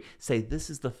 3 say, this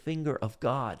is the finger of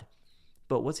God.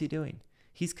 But what's he doing?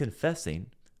 He's confessing,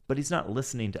 but he's not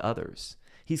listening to others.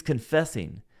 He's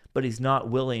confessing, but he's not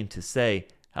willing to say,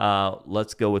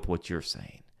 let's go with what you're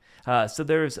saying. So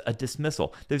there's a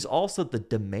dismissal. There's also the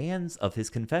demands of his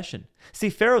confession. See,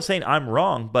 Pharaoh's saying, I'm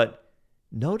wrong, but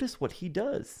notice what he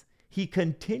does. He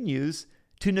continues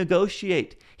to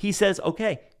negotiate. He says,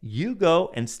 okay, you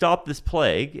go and stop this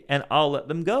plague, and I'll let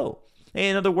them go.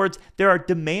 In other words, there are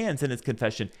demands in his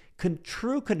confession.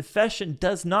 True confession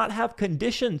does not have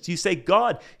conditions. You say,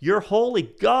 God, you're holy.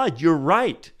 God, you're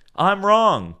right. I'm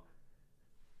wrong.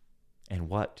 And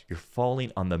what? You're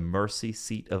falling on the mercy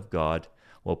seat of God.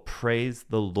 Well, praise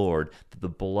the Lord that the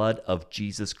blood of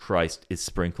Jesus Christ is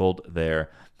sprinkled there.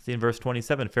 See, in verse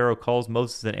 27, Pharaoh calls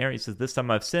Moses and Aaron. He says, this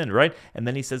time I've sinned, right? And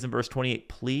then he says in verse 28,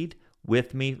 plead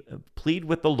with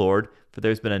the Lord, for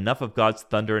there's been enough of God's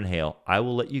thunder and hail. I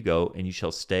will let you go, and you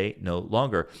shall stay no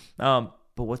longer.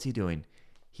 But what's he doing?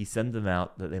 He sends them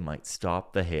out that they might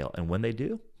stop the hail. And when they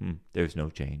do, there's no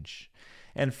change.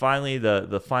 And finally,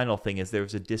 the final thing is there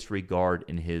was a disregard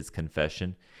in his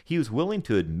confession. He was willing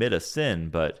to admit a sin,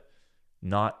 but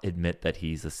not admit that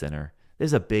he's a sinner.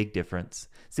 There's a big difference.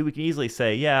 See, we can easily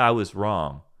say, yeah, I was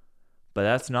wrong. But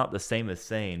that's not the same as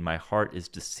saying my heart is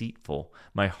deceitful.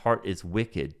 My heart is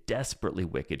wicked, desperately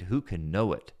wicked. Who can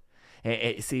know it?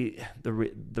 And see, the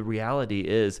reality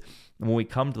is when we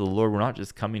come to the Lord, we're not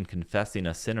just coming confessing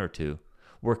a sin or two.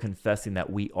 We're confessing that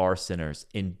we are sinners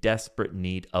in desperate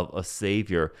need of a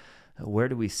Savior. Where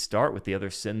do we start with the other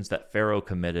sins that Pharaoh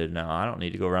committed? Now, I don't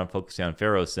need to go around focusing on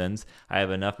Pharaoh's sins. I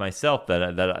have enough myself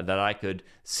that I could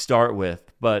start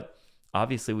with. But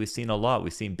obviously, we've seen a lot.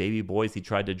 We've seen baby boys he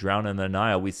tried to drown in the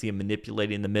Nile. We see him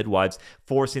manipulating the midwives,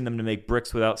 forcing them to make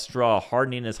bricks without straw,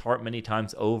 hardening his heart many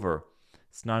times over.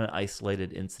 It's not an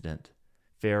isolated incident.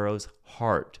 Pharaoh's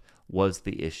heart was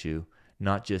the issue,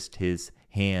 not just his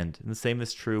hand. And the same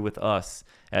is true with us.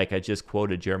 Like I just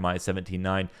quoted Jeremiah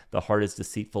 17:9, the heart is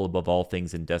deceitful above all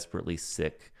things and desperately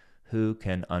sick. Who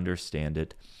can understand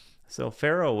it? So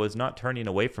Pharaoh was not turning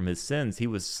away from his sins. He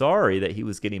was sorry that he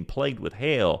was getting plagued with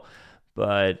hail,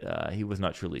 but he was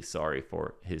not truly sorry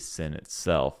for his sin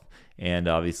itself. And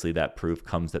obviously that proof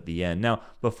comes at the end. Now,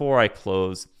 before I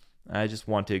close, I just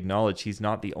want to acknowledge he's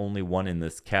not the only one in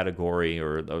this category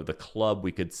or the club,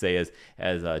 we could say,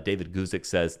 as David Guzik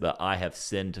says, the I have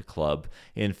sinned club.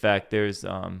 In fact, there's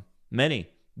many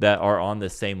that are on the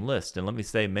same list. And let me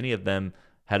say, many of them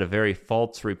had a very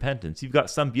false repentance. You've got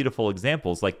some beautiful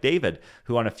examples like David,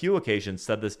 who on a few occasions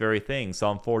said this very thing.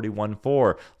 Psalm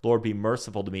 41:4, Lord, be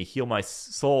merciful to me, heal my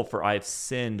soul, for I have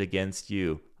sinned against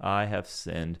you. I have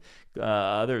sinned.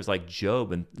 Others like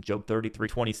Job in Job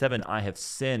 33:27, I have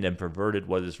sinned and perverted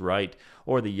what is right.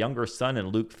 Or the younger son in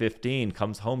Luke 15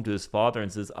 comes home to his father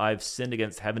and says, I've sinned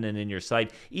against heaven and in your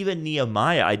sight. Even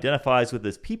Nehemiah identifies with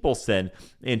his people's sin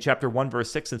in chapter 1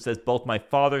 verse 6 and says, both my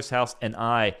father's house and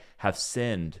I have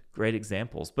sinned. Great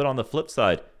examples. But on the flip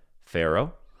side,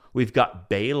 Pharaoh. We've got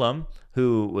Balaam,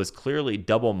 who was clearly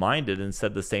double-minded and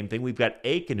said the same thing. We've got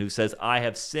Achan, who says, I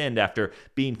have sinned, after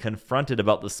being confronted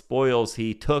about the spoils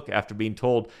he took after being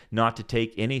told not to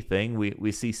take anything.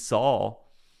 We see Saul,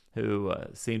 who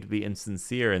seemed to be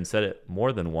insincere and said it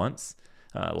more than once,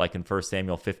 like in 1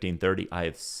 Samuel 15:30, I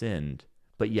have sinned,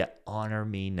 but yet honor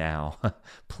me now,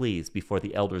 please, before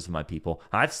the elders of my people.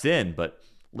 I've sinned, but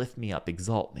lift me up,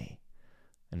 exalt me.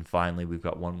 And finally, we've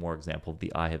got one more example of the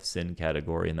I have sinned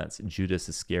category, and that's Judas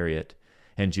Iscariot.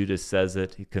 And Judas says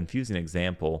it, a confusing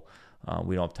example.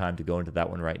 We don't have time to go into that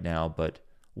one right now, but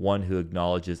one who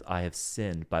acknowledges, I have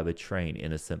sinned by betraying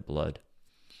innocent blood.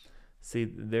 See,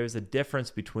 there's a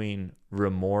difference between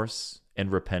remorse and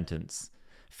repentance.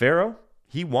 Pharaoh,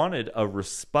 he wanted a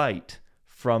respite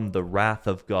from the wrath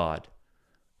of God,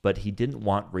 but he didn't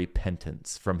want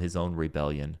repentance from his own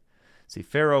rebellion. See,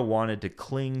 Pharaoh wanted to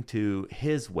cling to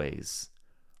his ways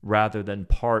rather than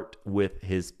part with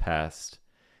his past.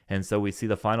 And so we see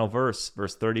the final verse,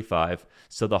 verse 35.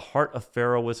 So the heart of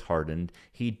Pharaoh was hardened.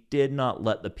 He did not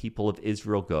let the people of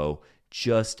Israel go,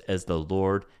 just as the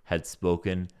Lord had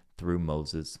spoken through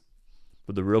Moses.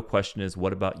 But the real question is,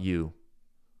 what about you?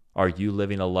 Are you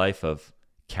living a life of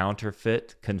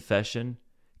counterfeit confession,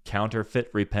 counterfeit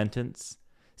repentance,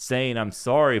 saying, I'm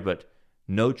sorry, but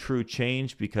no true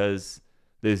change because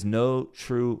there's no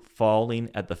true falling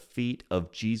at the feet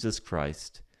of Jesus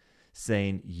Christ,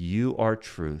 saying, you are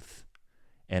truth,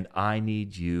 and I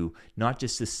need you, not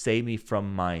just to save me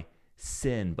from my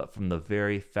sin, but from the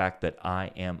very fact that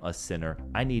I am a sinner.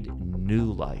 I need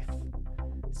new life.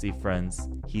 See, friends,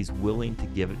 he's willing to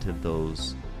give it to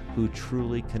those who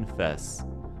truly confess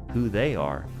who they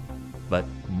are, but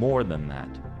more than that,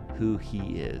 who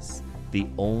he is, the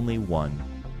only one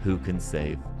who can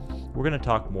save. We're going to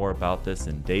talk more about this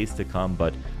in days to come,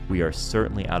 but we are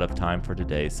certainly out of time for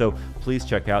today. So please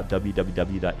check out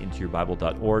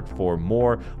www.intoyourbible.org for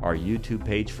more, our YouTube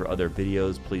page for other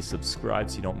videos. Please subscribe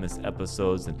so you don't miss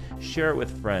episodes, and share it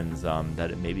with friends that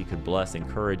it maybe could bless,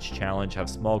 encourage, challenge, have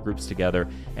small groups together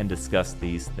and discuss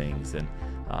these things. And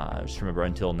just remember,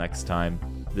 until next time,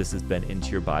 this has been Into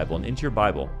Your Bible. And Into Your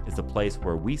Bible is a place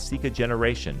where we seek a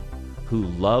generation who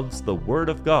loves the Word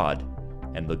of God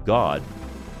and the God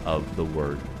of the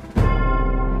Word.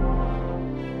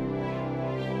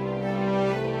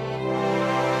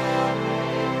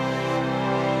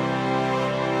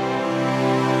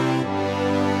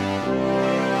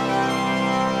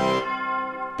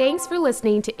 Thanks for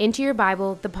listening to Into Your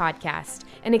Bible, the podcast,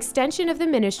 an extension of the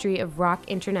ministry of Rock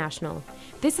International.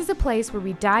 This is a place where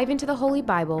we dive into the Holy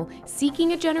Bible,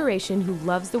 seeking a generation who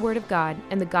loves the Word of God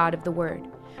and the God of the Word.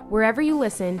 Wherever you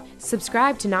listen,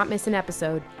 subscribe to not miss an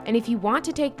episode, and if you want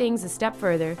to take things a step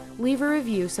further, leave a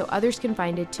review so others can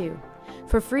find it too.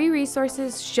 For free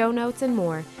resources, show notes, and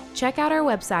more, check out our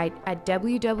website at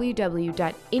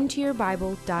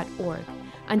www.intoyourbible.org.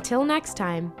 Until next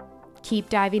time, keep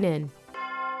diving in.